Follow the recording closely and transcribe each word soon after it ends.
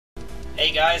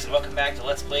Hey guys, and welcome back to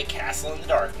Let's Play Castle in the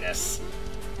Darkness.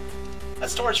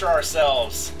 Let's torture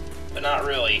ourselves, but not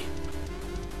really.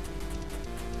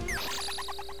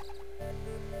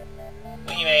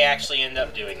 We may actually end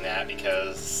up doing that,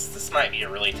 because this might be a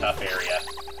really tough area.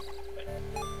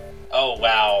 Oh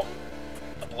wow.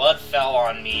 The blood fell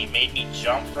on me, made me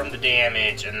jump from the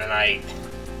damage, and then I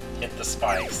hit the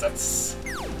spikes. That's...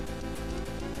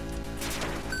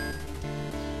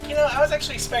 You know, I was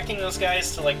actually expecting those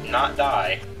guys to, like, not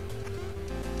die.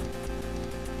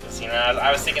 Because, you know,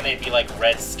 I was thinking they'd be like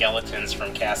red skeletons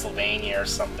from Castlevania or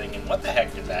something, and what the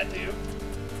heck did that do?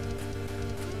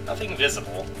 Nothing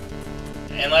visible.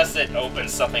 Unless it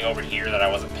opens something over here that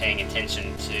I wasn't paying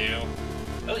attention to.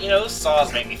 Well, you know, those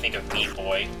saws make me think of Meat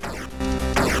Boy.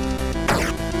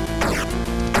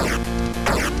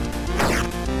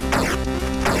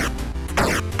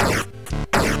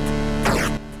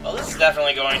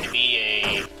 Definitely going to be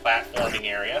a platforming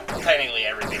area. Well, technically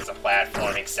everything's a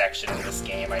platforming section in this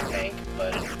game, I think,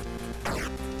 but...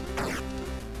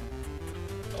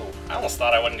 Oh, I almost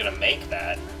thought I wasn't going to make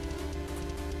that.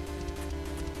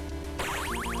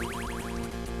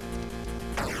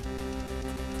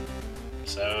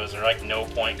 So, is there, like, no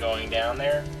point going down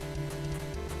there?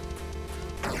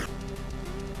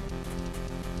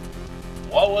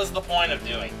 What was the point of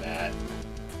doing that?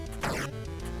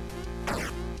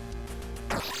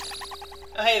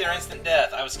 Oh, hey, they're instant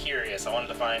death. I was curious. I wanted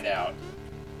to find out.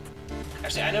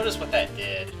 Actually, I noticed what that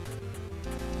did.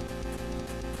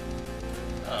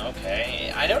 Oh,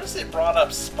 okay. I noticed it brought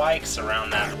up spikes around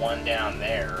that one down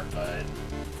there, but...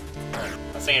 I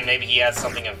was thinking maybe he had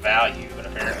something of value, but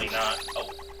apparently not. Oh.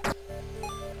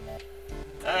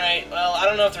 Alright, well, I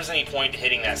don't know if there's any point to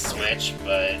hitting that switch,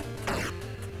 but...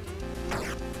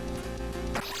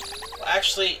 Well,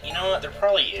 actually, you know what? There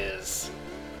probably is.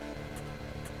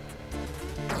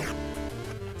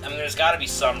 I mean, there's gotta be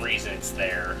some reason it's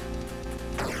there.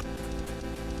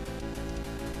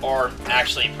 Or,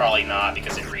 actually, probably not,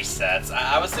 because it resets.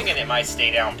 I was thinking it might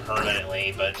stay down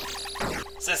permanently, but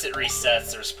since it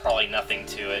resets, there's probably nothing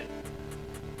to it.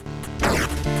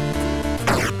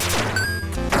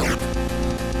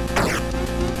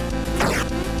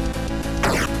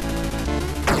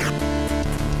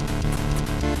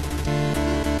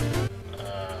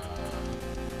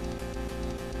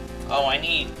 Oh, I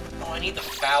need the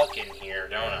Falcon here,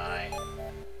 don't I?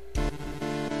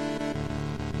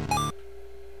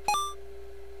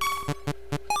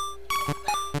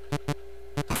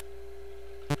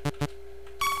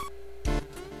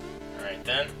 Alright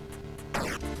then.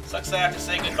 Sucks I have to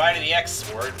say goodbye to the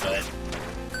X-Sword, but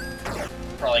I'll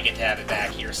probably get to have it back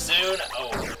here soon.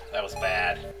 Oh, that was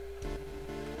bad.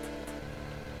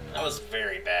 That was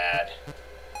very bad.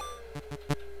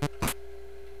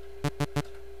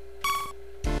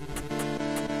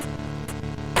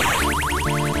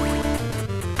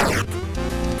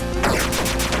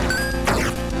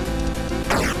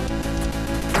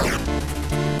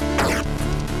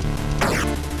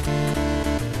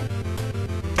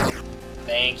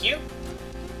 Thank you.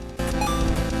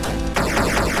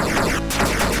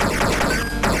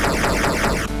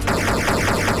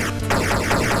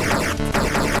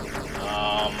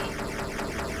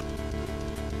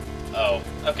 Oh,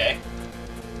 okay.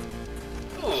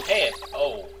 Ooh, hey,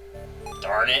 oh,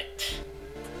 darn it.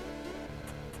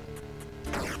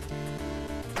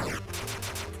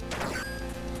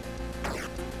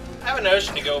 I have a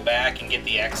notion to go back and get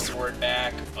the X-Sword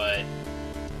back, but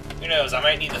who knows, I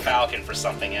might need the Falcon for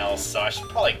something else, so I should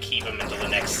probably keep him until the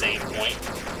next save point.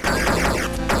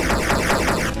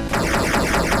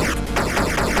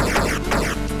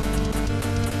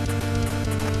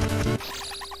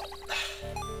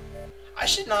 I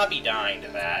should not be dying to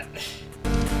that.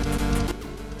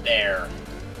 There.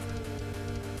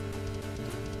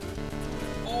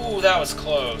 Ooh, that was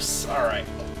close. Alright.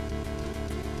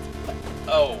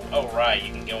 Oh, right,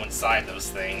 you can go inside those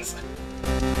things.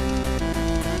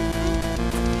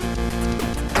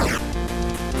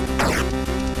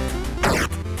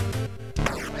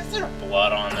 Is there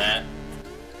blood on that?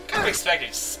 I kind of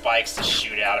expected spikes to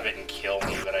shoot out of it and kill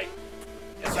me, but I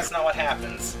guess that's not what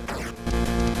happens.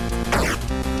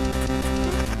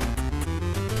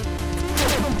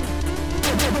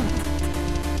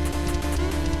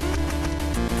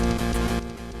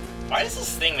 Why does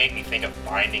this thing make me think of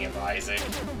Binding of Isaac?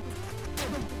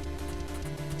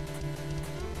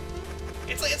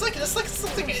 It's like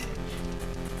something...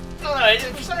 I don't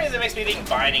know, for some reason it makes me think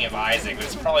Binding of Isaac, but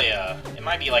it's probably it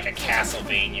might be like a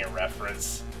Castlevania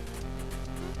reference.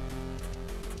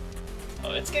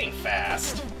 Oh, it's getting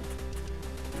fast.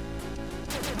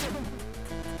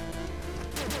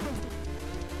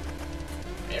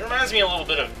 It reminds me a little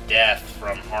bit of Death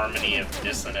from Harmony of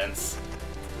Dissonance.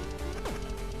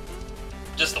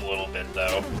 Just a little bit,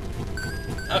 though.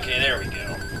 Okay, there we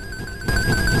go.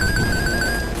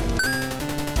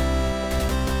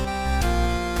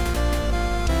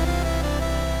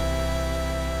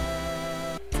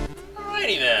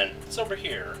 Alrighty then, it's over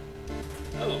here.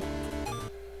 Oh,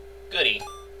 goody.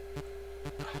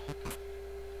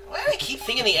 Why do I keep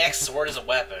thinking the X sword is a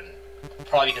weapon?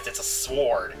 Probably because it's a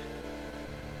sword.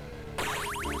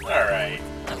 Alright,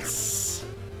 let's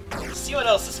see what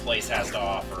else this place has to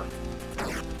offer.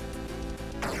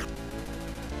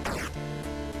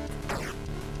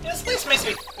 Yeah, this place makes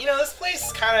me, this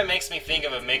place kind of makes me think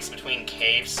of a mix between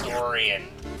Cave Story and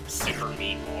Super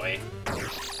Meat Boy.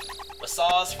 The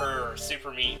saws for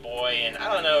Super Meat Boy, and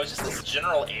I don't know, just this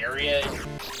general area.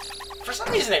 For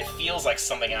some reason, it feels like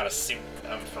something out of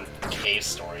from Cave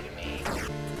Story to me.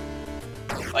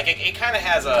 Like, it kind of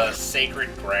has a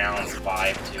Sacred Grounds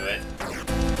vibe to it.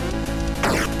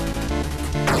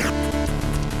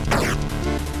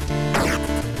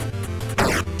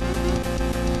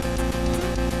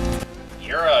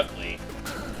 You're ugly.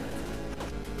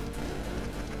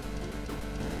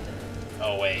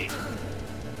 Oh, wait.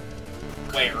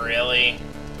 Wait, really?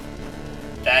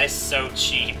 That is so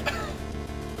cheap.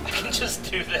 I can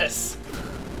just do this.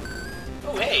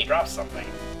 Oh, hey, drop something.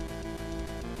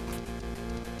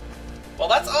 Well,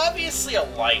 that's obviously a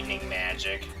lightning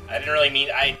magic. I didn't really mean...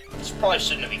 I probably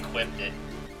shouldn't have equipped it.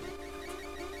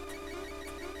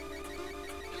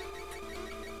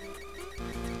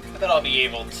 I bet I'll be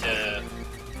able to...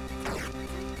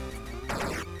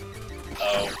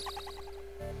 Oh.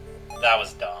 That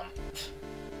was dumb.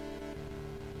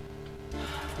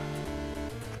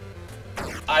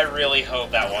 I really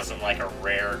hope that wasn't like a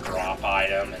rare drop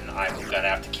item, and I'm gonna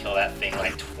have to kill that thing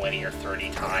like 20 or 30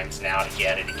 times now to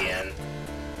get it again.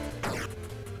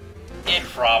 It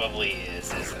probably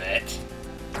is, isn't it?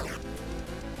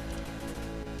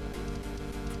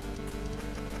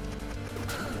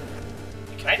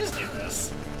 Can I just do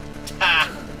this? Ha!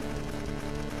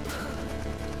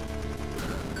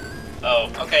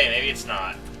 Oh, okay, maybe it's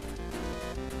not.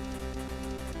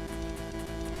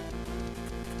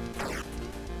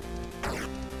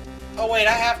 Oh wait,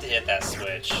 I have to hit that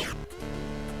switch.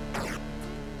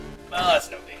 Well,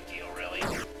 that's no big deal, really.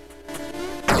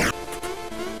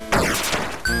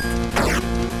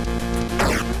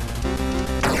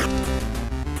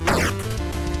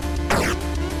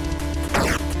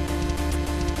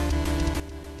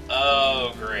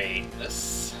 Oh, great.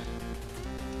 This...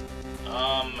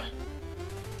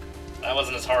 That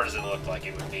wasn't as hard as it looked like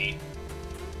it would be.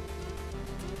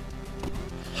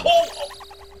 Oh!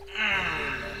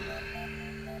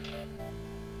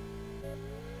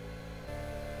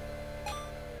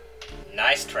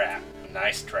 Nice trap.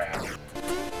 Nice trap.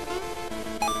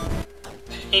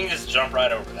 You can just jump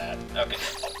right over that. Okay.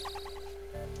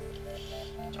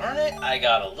 Darn it, I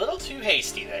got a little too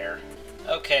hasty there.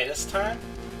 Okay, this time,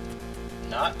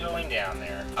 not going down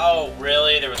there. Oh,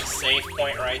 really? There was a save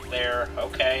point right there.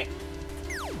 Okay.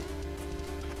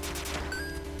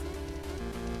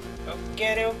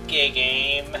 Okay,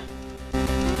 game.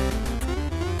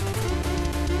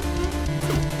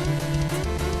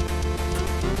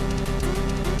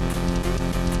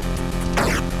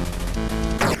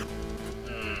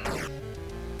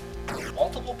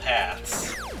 Multiple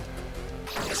paths.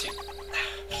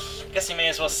 Guess you may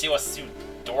as well see what's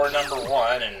door number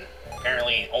 1, and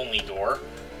apparently only door.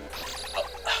 Oh,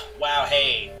 wow,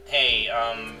 hey,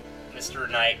 Mr.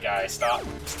 Knight guy, stop,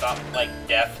 like,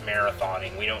 death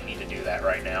marathoning. We don't need to do that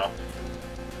right now.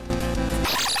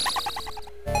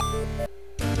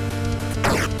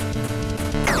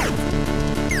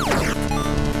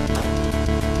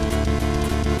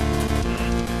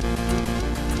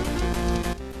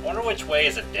 Wonder which way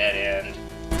is a dead end.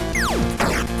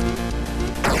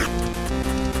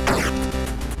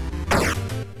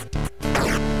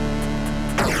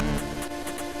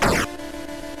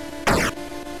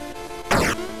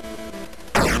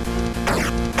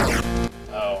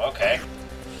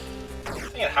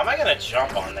 How am I gonna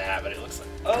jump on that? But it looks like...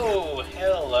 Oh,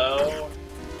 hello.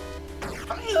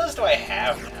 How many of those do I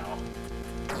have now?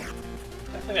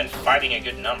 I've definitely been fighting a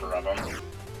good number of them.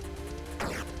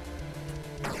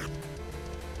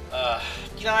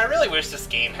 I really wish this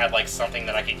game had, like, something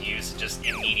that I could use to just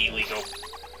immediately go...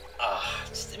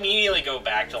 just immediately go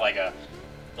back to, like,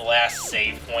 the last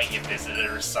save point you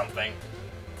visited or something.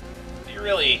 It'd be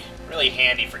really, really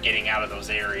handy for getting out of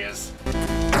those areas.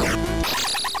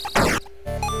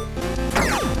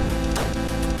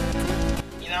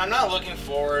 I'm not looking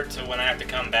forward to when I have to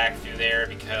come back through there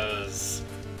because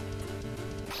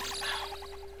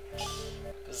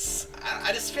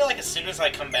I just feel like as soon as I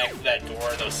come back through that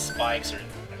door, those spikes are...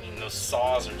 I mean, those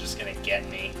saws are just gonna get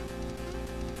me.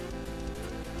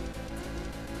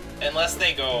 Unless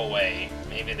they go away.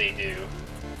 Maybe they do.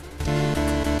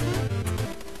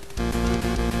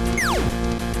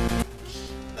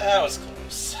 That was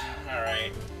close.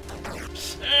 Alright.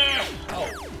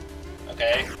 Oh.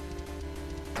 Okay.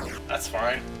 That's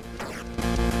fine.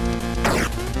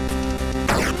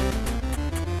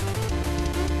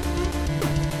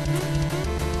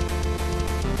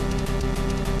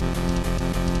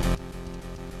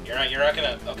 You're not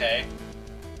gonna... Okay.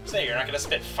 Say, you're not gonna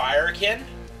spit fire again?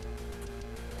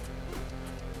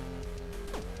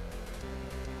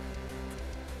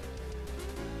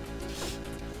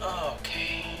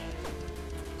 Okay.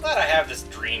 Glad I have this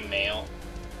dream mail.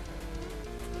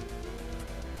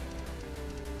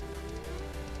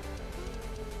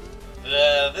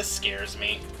 This scares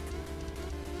me.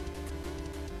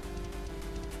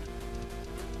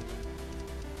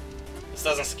 This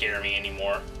doesn't scare me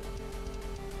anymore.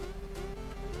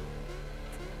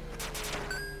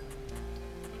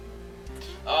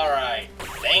 Alright,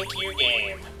 thank you,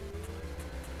 game.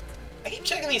 I keep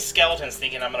checking these skeletons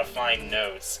thinking I'm gonna find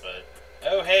notes, but...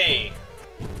 Oh, hey!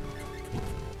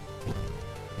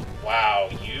 Wow,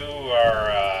 you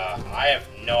are, I have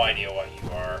no idea what you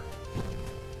are.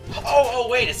 Oh,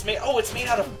 wait, it's made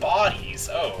out of bodies,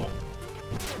 oh.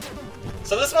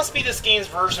 So this must be this game's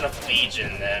version of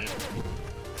Legion, then.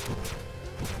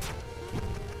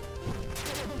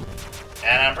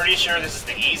 And I'm pretty sure this is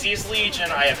the easiest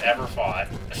Legion I have ever fought.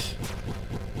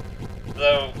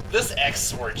 Though, this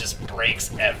X-Sword just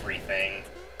breaks everything.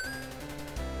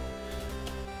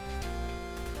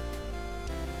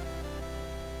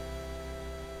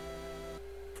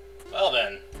 Well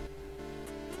then.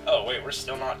 Oh wait, we're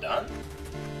still not done?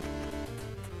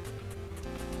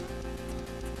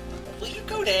 Will you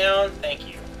go down? Thank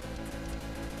you.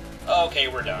 Okay,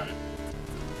 we're done.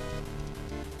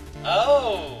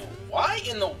 Oh! Why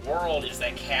in the world is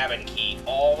that cabin key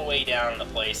all the way down in a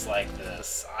place like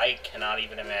this? I cannot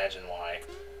even imagine why.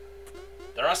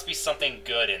 There must be something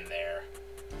good in there.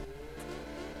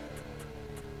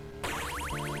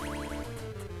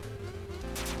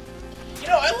 You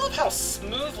know, I love how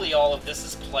smoothly all of this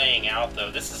is playing out,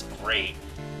 though. This is great.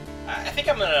 I think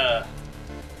I'm gonna...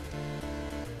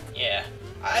 Yeah.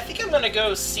 I think I'm gonna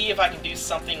go see if I can do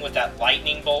something with that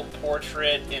lightning bolt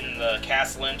portrait in the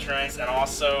castle entrance, and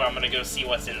also I'm gonna go see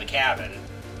what's in the cabin.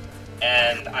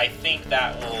 And I think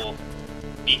that will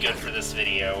be good for this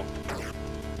video.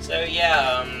 So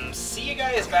yeah, see you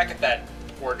guys back at that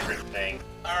portrait thing.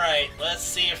 Alright, let's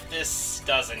see if this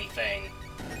does anything.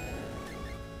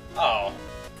 Oh.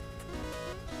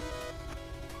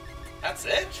 That's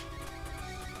it?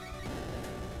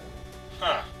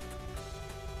 Huh.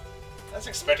 I was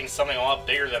expecting something a lot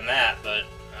bigger than that, but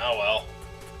oh well.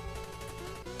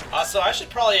 Also, I should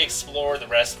probably explore the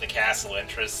rest of the castle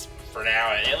entrance for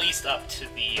now, at least up to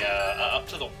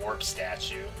the warp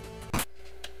statue.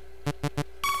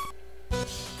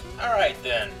 Alright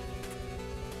then.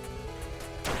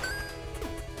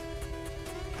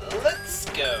 Let's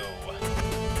go.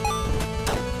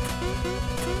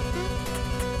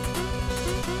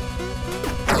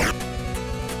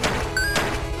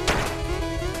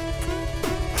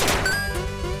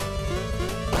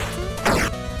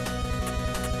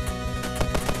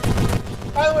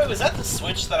 By the way, was that the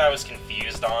switch that I was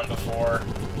confused on before?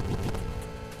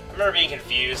 I remember being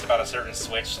confused about a certain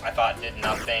switch I thought did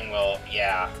nothing. Well,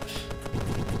 yeah.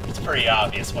 It's pretty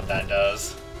obvious what that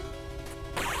does.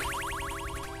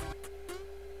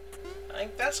 I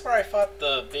think that's where I fought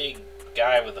the big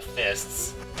guy with the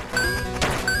fists.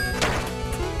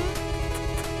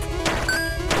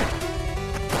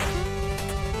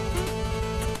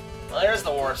 Well, there's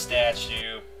the warp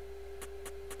statue.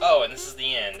 Oh, and this is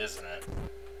the end, isn't it?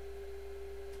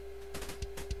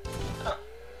 Huh.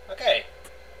 Okay.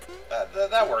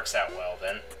 That works out well,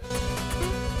 then.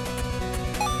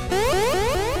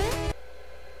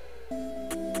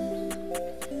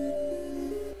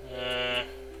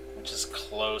 Which is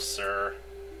closer?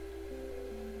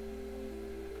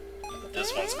 But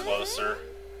this one's closer.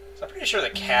 So I'm pretty sure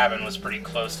the cabin was pretty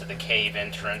close to the cave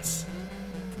entrance.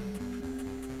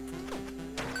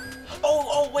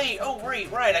 Oh wait,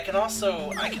 right. I can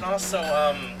also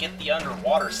get the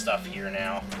underwater stuff here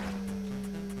now.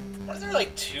 Are there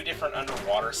like 2 different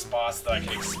underwater spots that I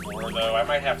could explore though? I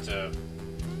might have to...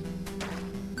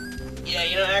 Yeah,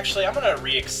 you know, actually, I'm gonna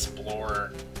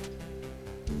re-explore...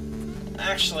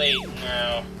 Actually,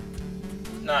 no.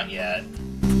 Not yet.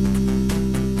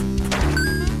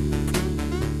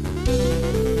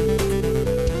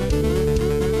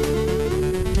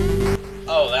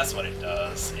 that's what it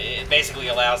does. It basically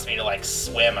allows me to, like,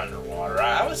 swim underwater.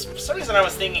 For some reason I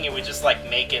was thinking it would just, like,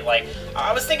 make it, like...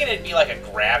 I was thinking it'd be, like, a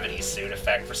gravity suit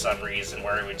effect for some reason,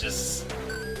 where it would just,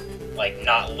 like,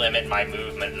 not limit my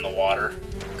movement in the water.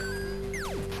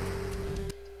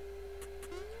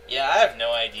 Yeah, I have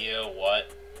no idea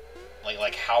what...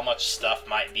 Like, how much stuff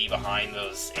might be behind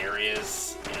those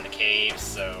areas in the caves,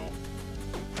 so...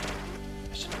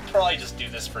 I should probably just do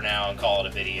this for now and call it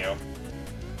a video.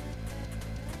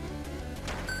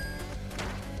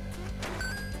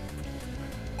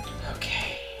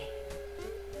 Okay.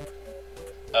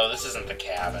 Oh, this isn't the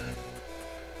cabin.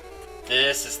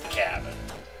 This is the cabin.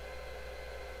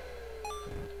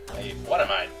 Wait, what am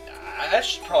I... I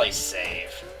should probably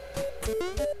save.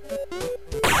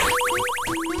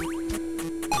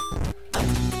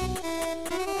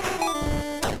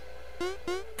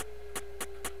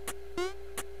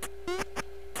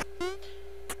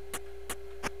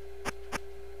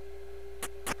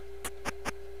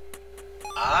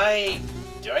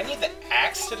 Do I need the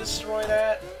axe to destroy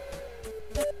that?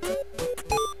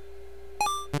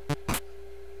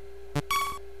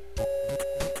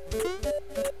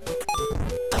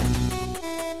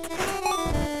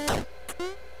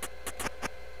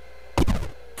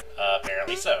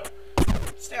 Apparently so.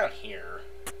 It's down here.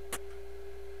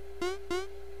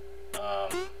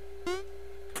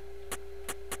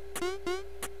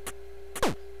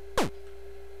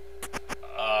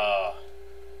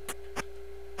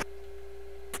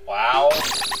 Wow.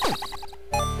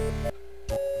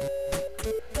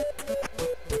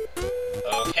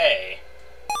 Okay.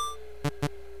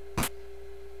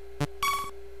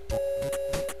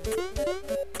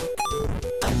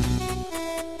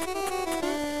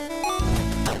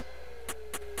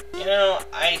 You know,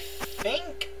 I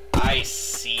think I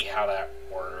see how that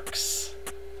works.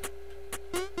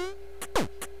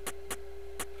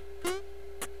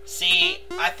 See,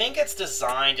 I think it's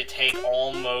designed to take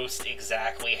almost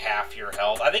exactly half your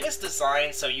health. I think it's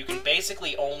designed so you can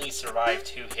basically only survive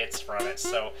 2 hits from it,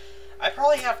 so I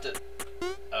probably have to...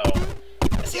 Oh.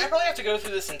 See, I probably have to go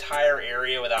through this entire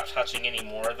area without touching any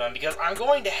more of them, because I'm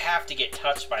going to have to get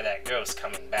touched by that ghost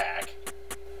coming back.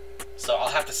 So I'll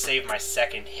have to save my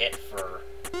second hit for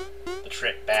the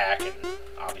trip back, and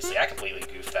obviously I completely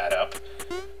goofed that up.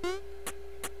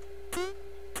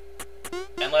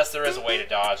 Unless there is a way to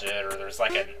dodge it, or there's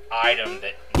like an item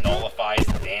that nullifies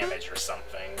the damage or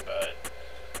something, but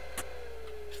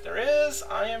if there is,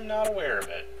 I am not aware of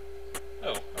it.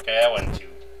 Oh, okay, that wasn't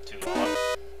too long.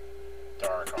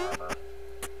 Dark armor.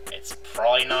 It's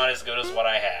probably not as good as what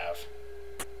I have.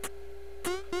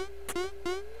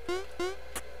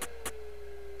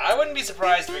 I wouldn't be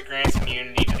surprised if it grants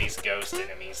immunity to these ghost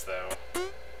enemies, though.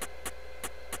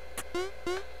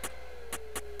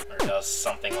 Or does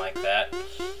something like that.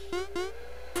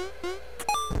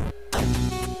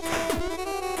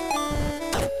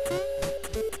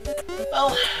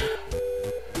 Well,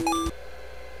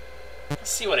 let's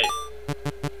see what it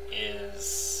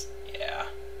is. Yeah.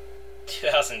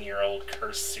 2,000-year-old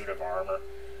cursed suit of armor.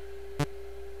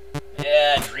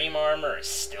 Yeah, dream armor is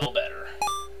still better.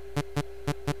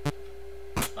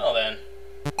 Well then.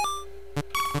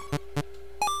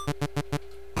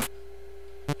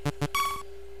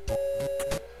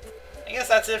 I guess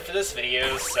that's it for this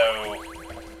video, so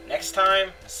next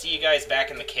time, see you guys back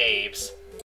in the caves.